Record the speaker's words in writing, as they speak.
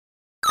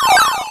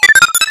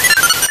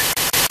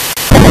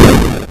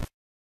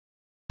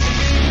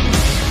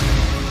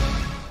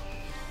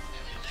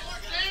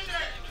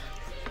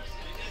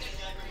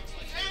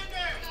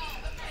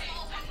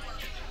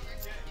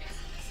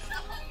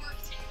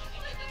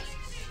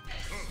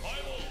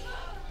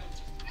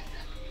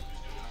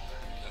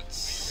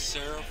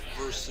Seraph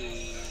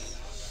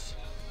versus...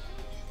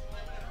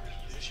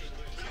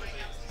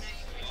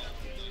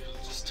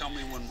 Just tell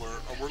me when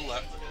we're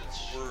left.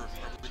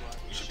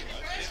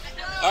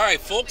 Alright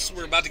folks,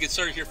 we're about to get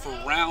started here for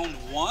round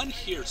one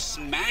here.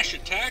 Smaash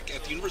Attack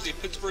at the University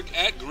of Pittsburgh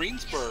at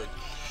Greensburg.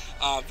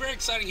 Very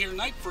exciting here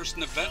tonight. First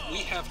an event we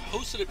have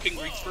hosted at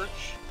Greensburg,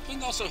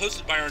 being also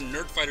hosted by our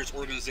Nerdfighters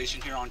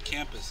organization here on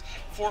campus.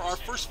 For our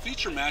first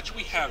feature match,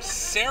 we have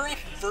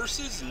Seraph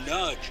versus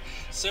Nudge.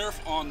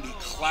 Seraph on the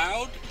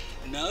Cloud,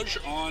 Nudge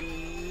on,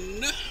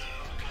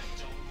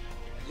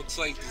 looks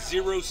like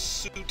Zero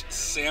Suit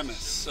Samus.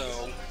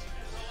 So,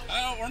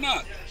 or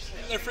not.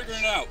 They're figuring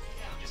it out.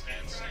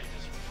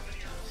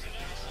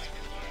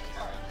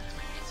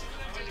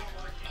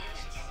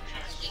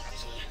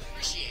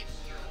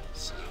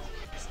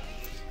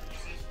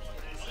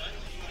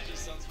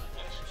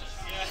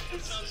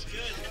 Sounds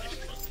good.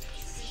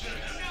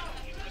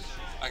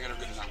 I got a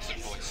good announcing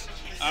voice.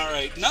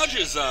 Alright, Nudge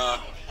is,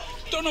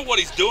 don't know what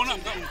he's doing.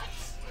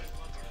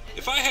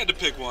 If I had to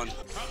pick one.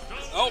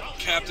 Oh,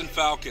 Captain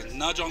Falcon.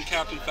 Nudge on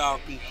Captain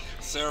Falcon.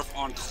 Seraph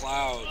on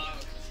Cloud.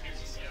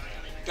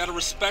 Gotta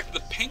respect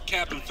the pink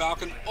Captain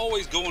Falcon.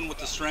 Always going with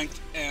the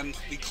strength and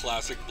the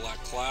classic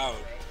black Cloud.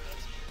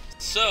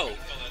 So,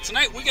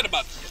 tonight we got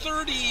about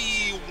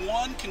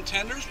 31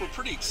 contenders. We're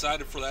pretty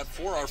excited for that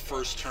for our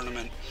first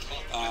tournament.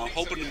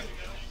 Hoping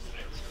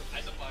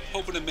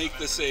to make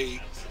this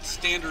a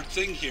standard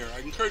thing here.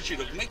 I encourage you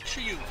to make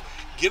sure you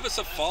give us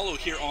a follow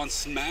here on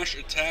Smaash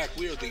Attack.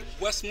 We are the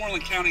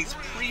Westmoreland County's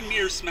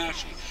premier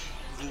Smash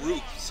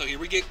group. So here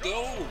we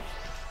go.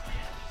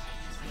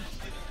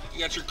 You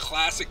got your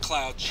classic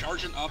Cloud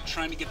charging up,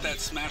 trying to get that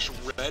smash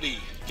ready.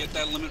 Get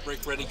that limit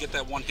break ready, get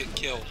that one-hit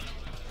kill.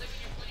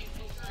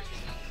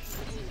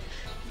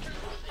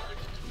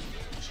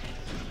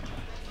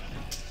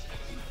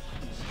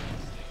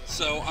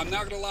 So, I'm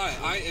not going to lie,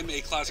 I am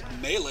a classic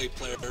melee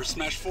player.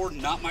 Smash 4,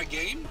 not my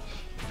game,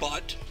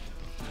 but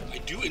I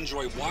do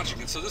enjoy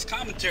watching it. So this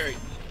commentary,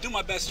 do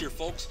my best here,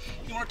 folks.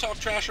 You want to talk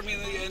trash on me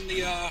in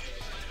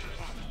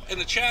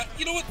the chat?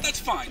 You know what? That's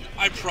fine.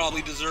 I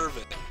probably deserve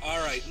it.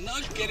 Alright,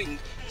 Nudge getting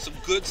some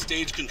good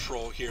stage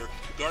control here,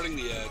 guarding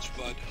the edge,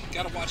 but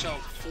got to watch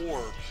out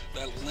for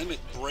that limit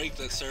break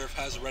that Seraph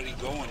has already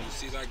going. You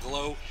see that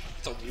glow?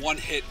 It's a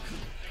one-hit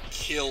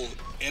kill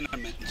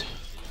element.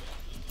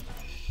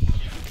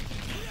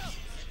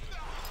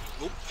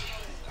 Oop.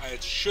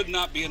 It should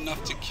not be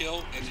enough to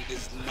kill, and it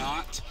is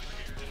not.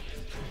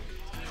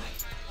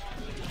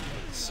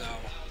 So,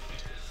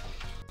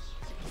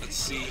 let's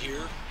see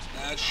here.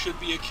 That should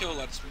be a kill.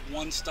 That's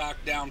one stock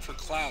down for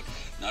Cloud.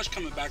 Nudge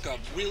coming back up.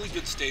 Really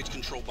good stage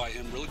control by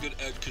him. Really good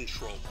edge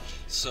control.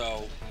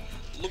 So,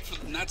 look for,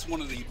 and that's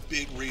one of the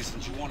big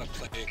reasons you want to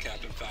play a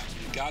Captain Falcon.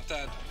 You've got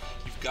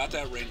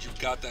that range. You've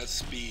got that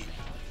speed.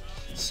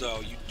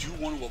 So, you do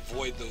want to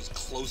avoid those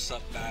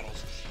close-up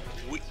battles.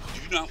 We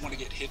do not want to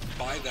get hit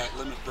by that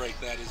limit break.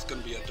 That is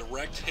going to be a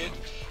direct hit.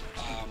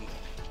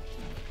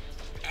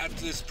 At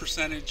this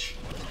percentage,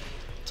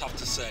 tough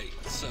to say.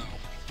 So,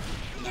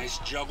 nice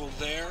juggle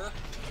there.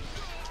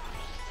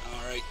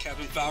 Alright,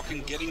 Captain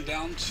Falcon getting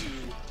down to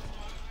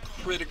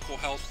critical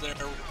health there.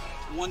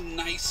 One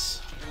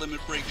nice limit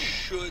break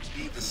should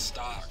be the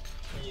stock.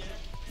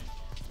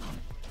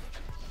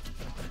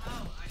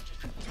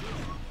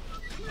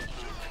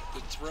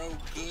 Good throw,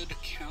 good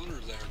counter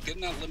there.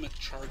 Getting that limit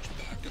charge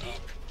back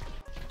up.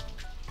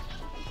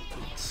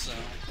 So,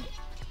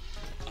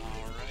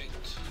 alright.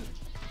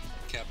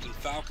 Captain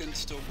Falcon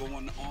still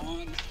going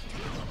on.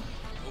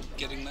 Oh,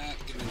 getting that,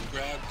 getting the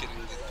grab, getting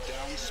the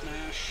down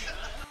smash.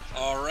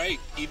 Alright,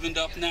 evened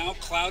up now.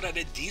 Cloud at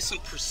a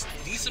decent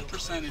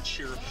percentage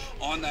here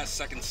on that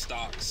second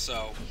stock.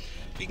 So,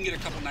 if you can get a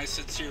couple nice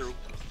hits here,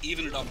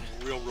 even it up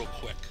real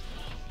quick.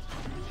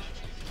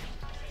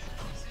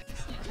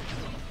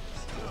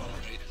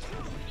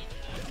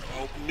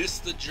 Oh,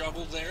 missed the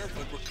juggle there,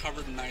 but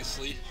recovered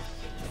nicely.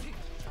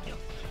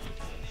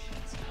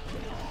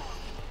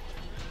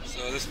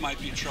 So this might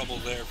be trouble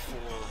there for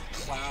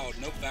Cloud.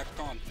 Nope, back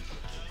on.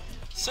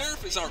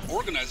 Seraph is our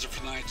organizer for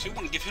tonight too.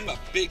 Want to give him a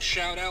big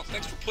shout out.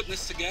 Thanks for putting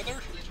this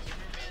together.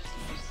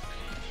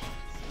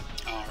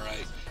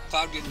 Alright,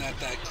 Cloud getting at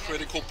that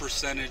critical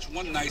percentage.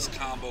 One nice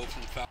combo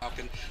from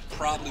Falcon.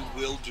 Probably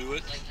will do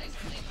it.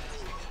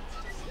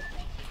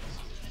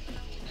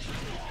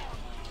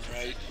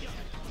 Alright.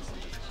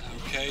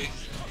 Okay.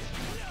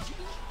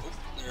 Oh,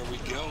 there we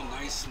go.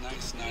 Nice.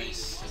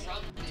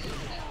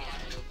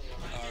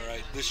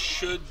 Alright, this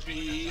should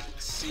be,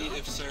 let's see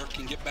if Seraph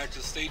can get back to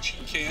the stage.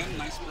 He can.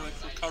 Nice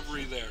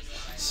recovery there.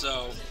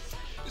 So,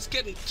 it's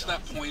getting to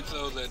that point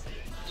though that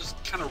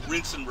just kind of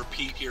rinse and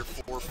repeat here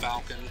for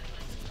Falcon.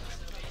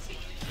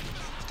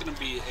 It's going to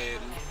be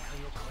an...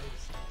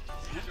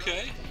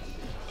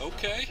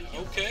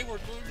 Okay, we're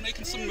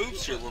making some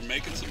moves here.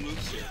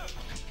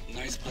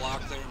 Nice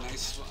block there,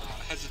 nice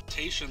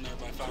hesitation there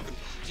by Falcon,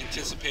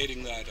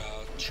 anticipating that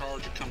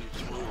charge coming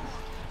through.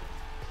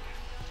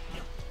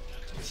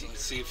 So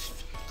let's see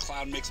if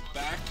Cloud makes it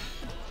back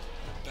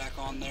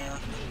on there.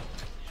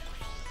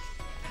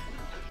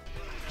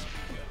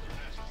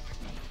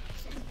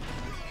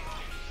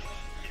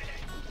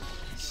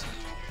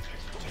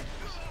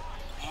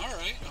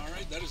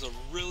 Alright, that is a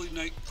really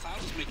nice... Cloud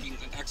is making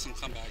an excellent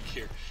comeback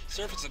here.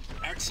 Seraph is an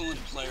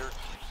excellent player,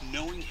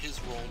 knowing his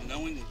role,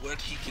 knowing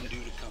what he can do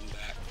to come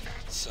back.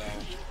 So,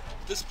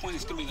 at this point,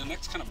 it's going to be the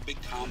next kind of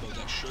big combo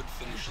that should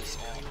finish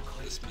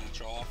this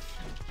match off.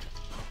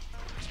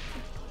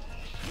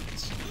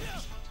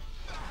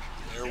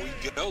 There we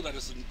go. That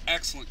is an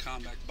excellent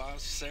comeback by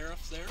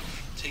Seraph there,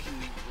 taking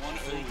the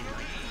 1-0 lead.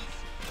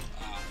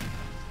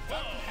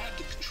 Falcon had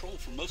the control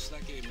for most of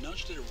that game.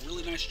 Nudge did a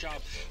really nice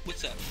job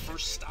with that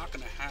first stock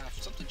and a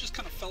half. Something just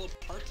kind of fell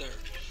apart there.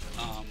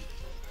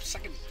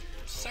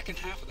 Second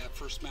half of that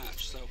first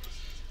match. So,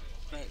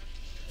 right.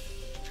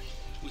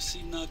 We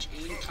see Nudge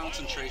in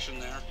concentration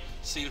there,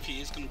 seeing if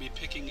he is going to be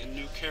picking a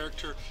new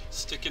character,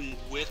 sticking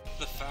with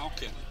the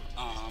Falcon.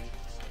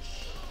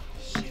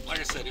 Like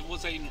I said, it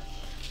was a...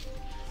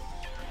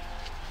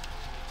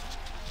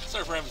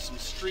 Sorry for having some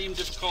stream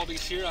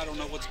difficulties here. I don't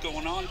know what's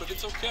going on, but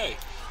it's okay.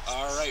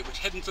 Alright, we're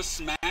heading to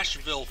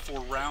Smashville for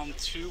round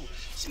 2.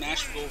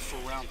 Smashville for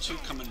round 2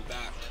 coming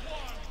back.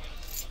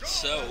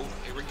 So,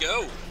 here we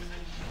go.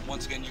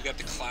 Once again, you got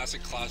the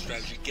classic Cloud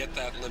strategy. Get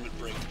that limit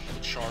break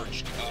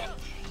charged up.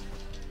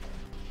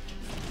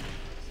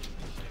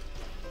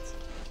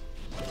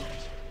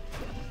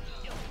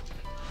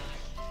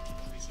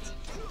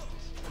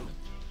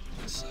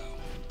 So,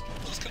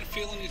 just kind of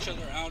feeling each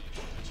other out.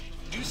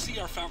 Do see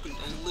our Falcon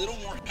a little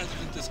more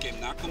hesitant this game,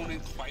 not going in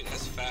quite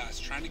as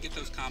fast, trying to get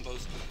those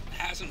combos.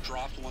 Hasn't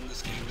dropped one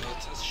this game though.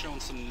 It has shown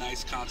some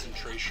nice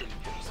concentration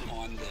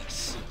on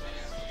this.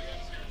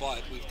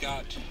 But we've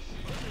got...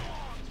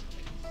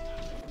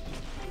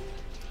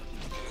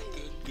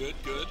 Okay,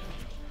 good.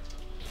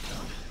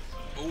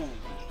 Oh,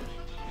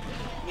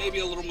 maybe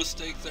a little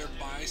mistake there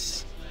by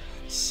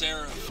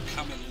Seraph,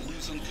 coming,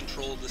 losing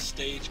control of the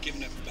stage,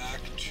 giving it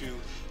back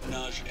to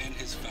Nudge and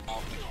his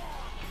Falcon.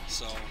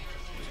 So...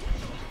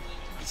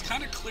 it's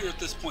kind of clear at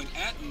this point,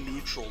 at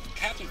neutral,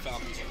 Captain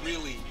Falcon's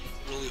really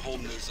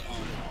holding his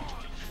own.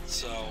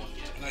 So,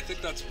 and I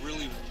think that's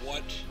really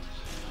what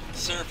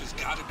Seraph has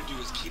got to do,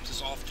 is keep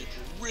this off to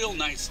real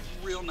nice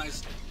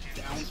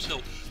down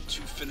tilt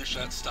to finish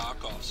that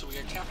stock off. So we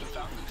got Captain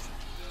Falcon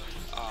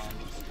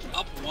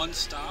up one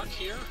stock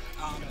here,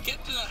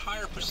 get to that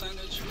higher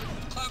percentage.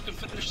 Cloud can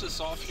finish this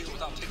off here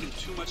without taking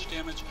too much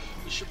damage.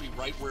 We should be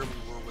right where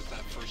we were with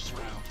that first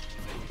round.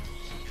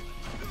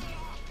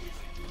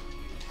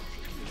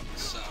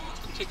 So it's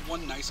going to take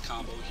one nice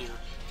combo here,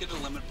 get a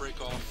limit break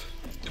off,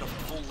 get a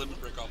full limit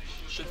break off,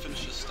 should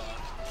finish this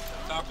stock.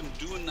 Falcon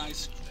doing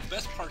nice.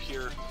 Best part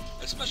here,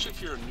 especially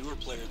if you're a newer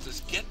player, is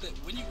just get that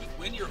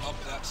when you're up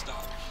that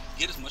stock,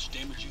 get as much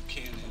damage you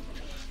can in,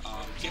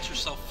 get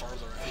yourself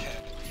farther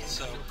ahead.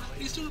 So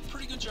he's doing a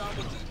pretty good job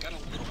with it. Got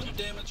a little bit of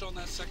damage on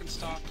that second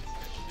stock.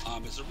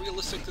 Is it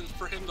realistic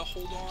for him to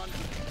hold on?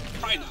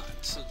 Probably not.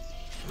 So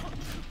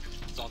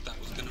thought that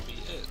was going to be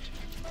it.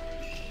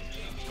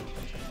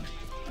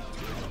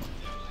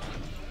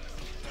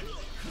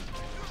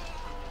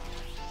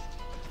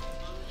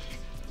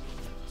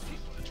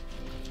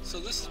 So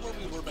this is where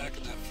we were back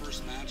in that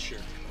first match here,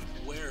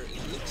 where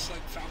it looks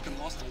like Falcon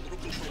lost a little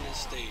control of the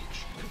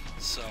stage.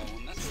 So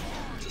that's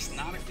just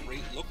not a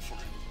great look for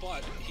him,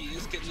 but he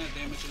is getting that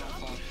damage in our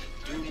Cloud,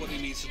 doing what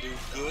he needs to do.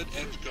 Good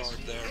edge guard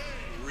there,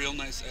 real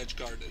nice edge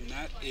guard, and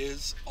that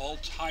is all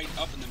tied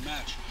up in the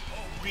match.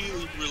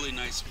 Really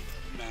nice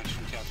match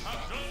from Captain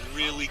Falcon,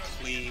 really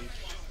clean.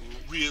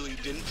 Really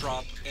didn't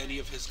drop any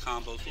of his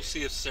combos. We'll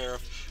see if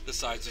Seraph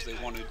decides if they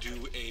want to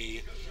do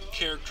a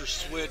character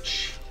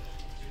switch.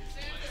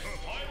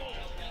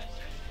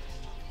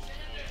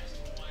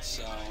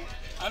 So,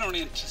 I don't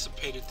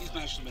anticipate it. These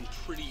matches have been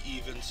pretty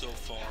even so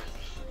far.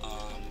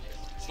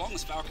 As long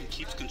as Falcon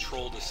keeps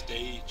control of the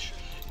stage,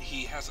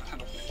 he hasn't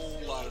had a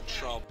whole lot of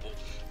trouble.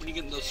 When you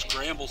get in those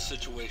scramble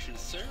situations,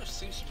 Seraph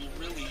seems to be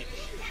really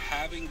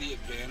having the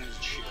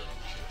advantage here.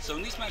 So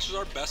in these matches,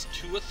 our best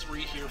 2 of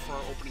 3 here for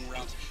our opening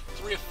rounds,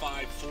 3 of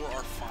 5 for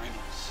our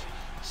finals.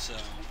 So,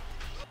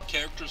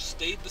 characters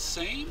stayed the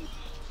same.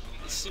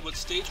 Let's see what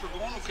stage we're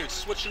going. Okay,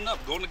 switching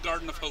up, going to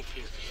Garden of Hope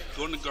here.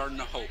 Going to Garden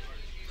of Hope.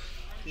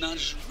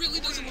 Nudge really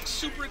doesn't look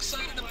super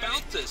excited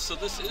about this, so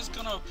this is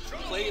going to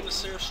play into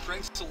Seraph's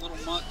strengths a little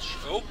much.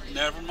 Oh,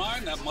 never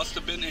mind. That must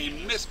have been a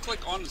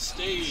misclick on the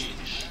stage.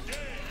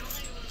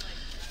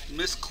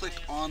 Misclick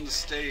on the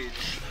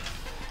stage.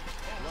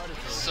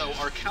 So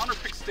our counter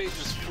pick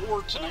stages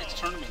for tonight's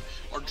tournament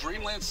are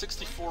Dreamland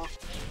 64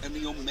 and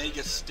the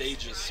Omega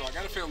stages. So I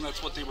got a feeling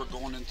that's what they were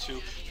going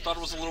into. Thought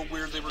it was a little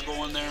weird they were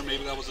going there.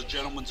 Maybe that was a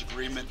gentleman's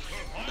agreement.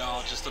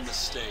 No, just a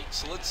mistake.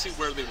 So let's see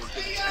where they were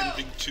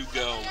intending to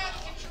go.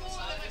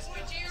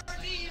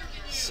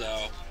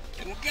 So,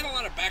 and we'll get a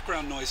lot of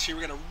background noise here.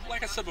 We got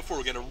like I said before,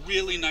 we got a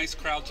really nice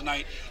crowd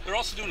tonight. They're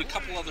also doing a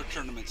couple other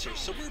tournaments here.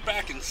 So we're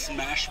back in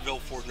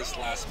Smashville for this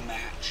last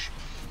match.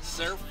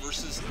 Seraph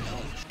versus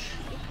Nudge.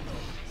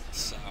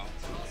 So,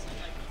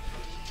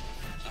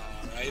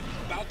 alright,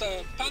 about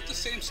the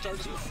same start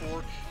as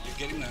before. You're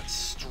getting that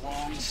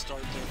strong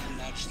start there from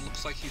Nudge.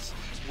 Looks like he's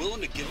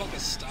willing to give up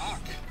his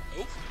stock.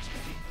 Oh,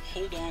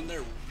 hold on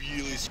there,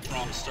 really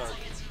strong start.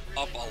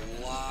 up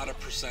a lot of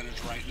percentage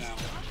right now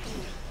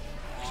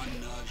on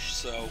Nudge,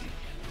 so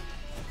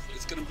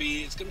it's gonna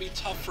be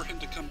tough for him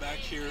to come back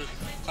here.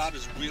 Cloud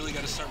has really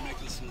got to start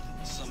making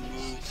some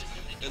moves.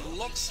 It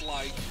looks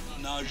like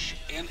Nudge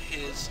and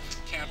his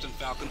Captain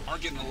Falcon are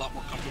getting a lot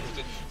more comfortable with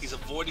it. He's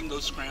avoiding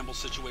those scramble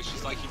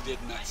situations like he did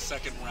in that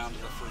second round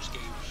of the first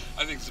game.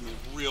 I think it's going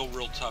to be real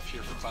tough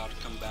here for Cloud to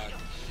come back,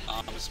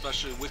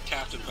 especially with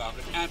Captain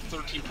Falcon at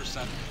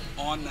 13%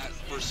 on that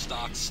first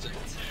stock still.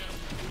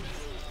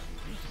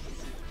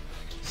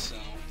 So,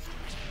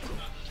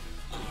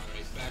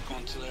 alright, back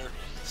onto there.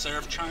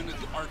 Seraph trying to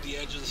arc the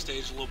edge of the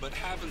stage a little bit,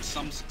 having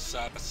some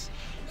success.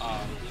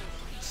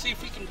 See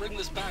if we can bring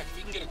this back. If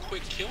we can get a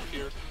quick kill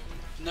here,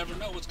 you never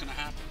know what's going to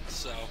happen.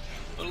 So,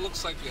 but it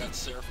looks like we got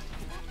Seraph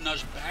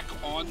Nudge back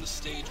on the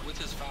stage with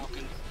his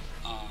Falcon.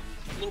 A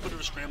little bit of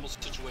a scramble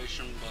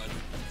situation, but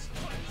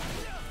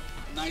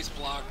nice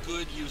block,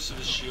 good use of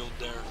his shield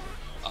there.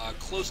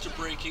 Close to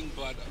breaking,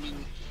 but I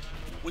mean,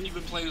 when you've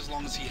been playing as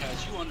long as he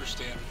has, you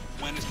understand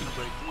when it's going to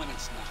break, when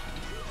it's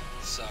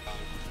not. So,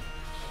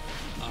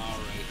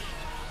 alright.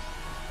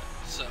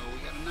 So we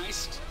got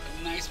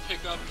a nice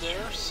pickup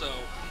there. So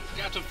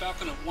Captain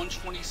Falcon at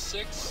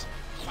 126,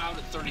 Cloud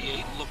at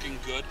 38, looking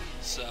good.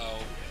 So,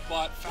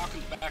 but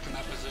Falcon's back in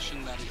that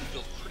position that he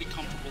feels pretty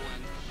comfortable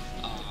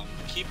in,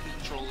 keeping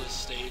control of this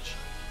stage.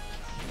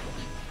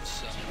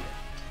 So,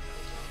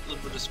 a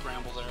little bit of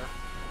scramble there.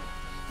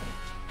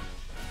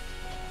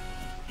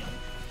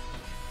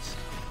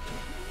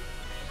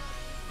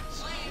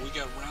 So we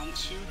got round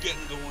 2 getting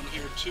going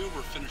here too.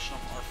 We're finishing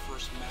up our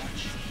first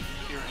match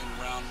here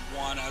in round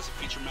 1 as a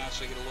feature match.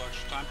 They get a little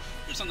extra time.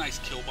 Here's a nice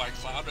kill by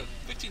Cloud at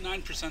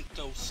 59%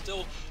 though,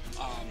 still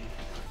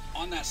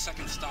on that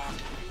second stock.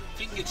 If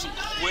he can get some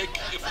quick,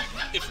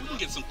 if we can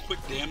get some quick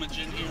damage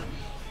in here,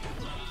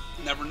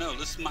 never know.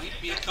 This might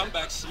be a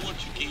comeback similar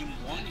to game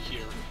 1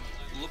 here.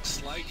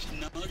 Looks like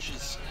Nudge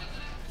is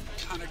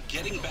kind of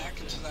getting back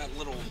into that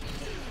little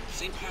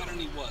same pattern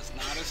he was.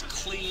 Not as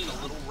clean,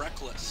 a little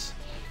reckless.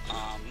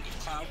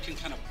 If Cloud can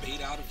kind of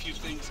bait out a few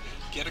things,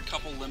 get a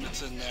couple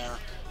limits in there,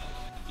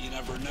 you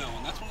never know.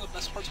 And that's one of the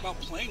best parts about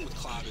playing with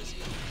Cloud is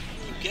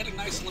you get a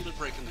nice limit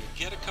break in there,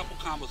 get a couple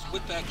combos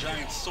with that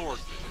giant sword,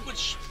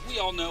 which we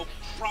all know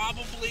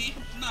probably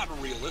not a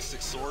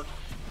realistic sword.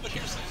 But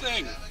here's the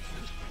thing,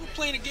 we're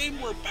playing a game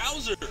where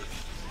Bowser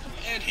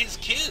and his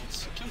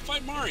kids can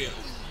fight Mario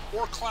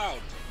or Cloud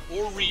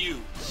or Ryu.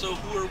 So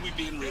who are we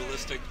being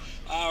realistic?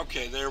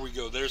 Okay, there we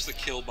go. There's the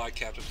kill by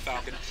Captain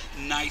Falcon.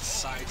 Nice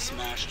side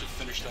smash to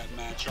finish that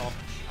match off.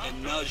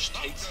 And Nudge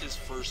takes his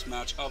first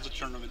match of the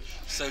tournament,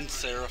 sends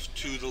Seraph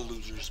to the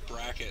losers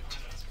bracket.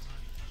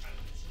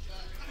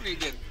 We're going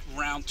to get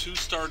round 2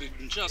 started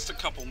in just a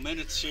couple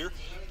minutes here.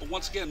 But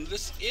once again,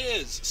 this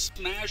is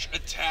Smaash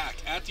Attack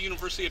at the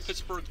University of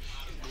Pittsburgh,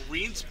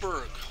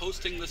 Greensburg,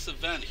 hosting this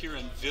event here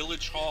in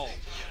Village Hall.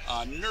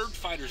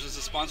 Nerdfighters is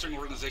the sponsoring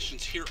organization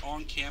here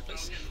on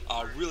campus.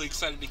 Really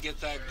excited to get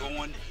that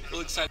going.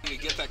 Really excited to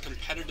get that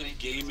competitive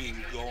gaming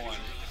going.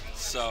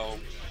 So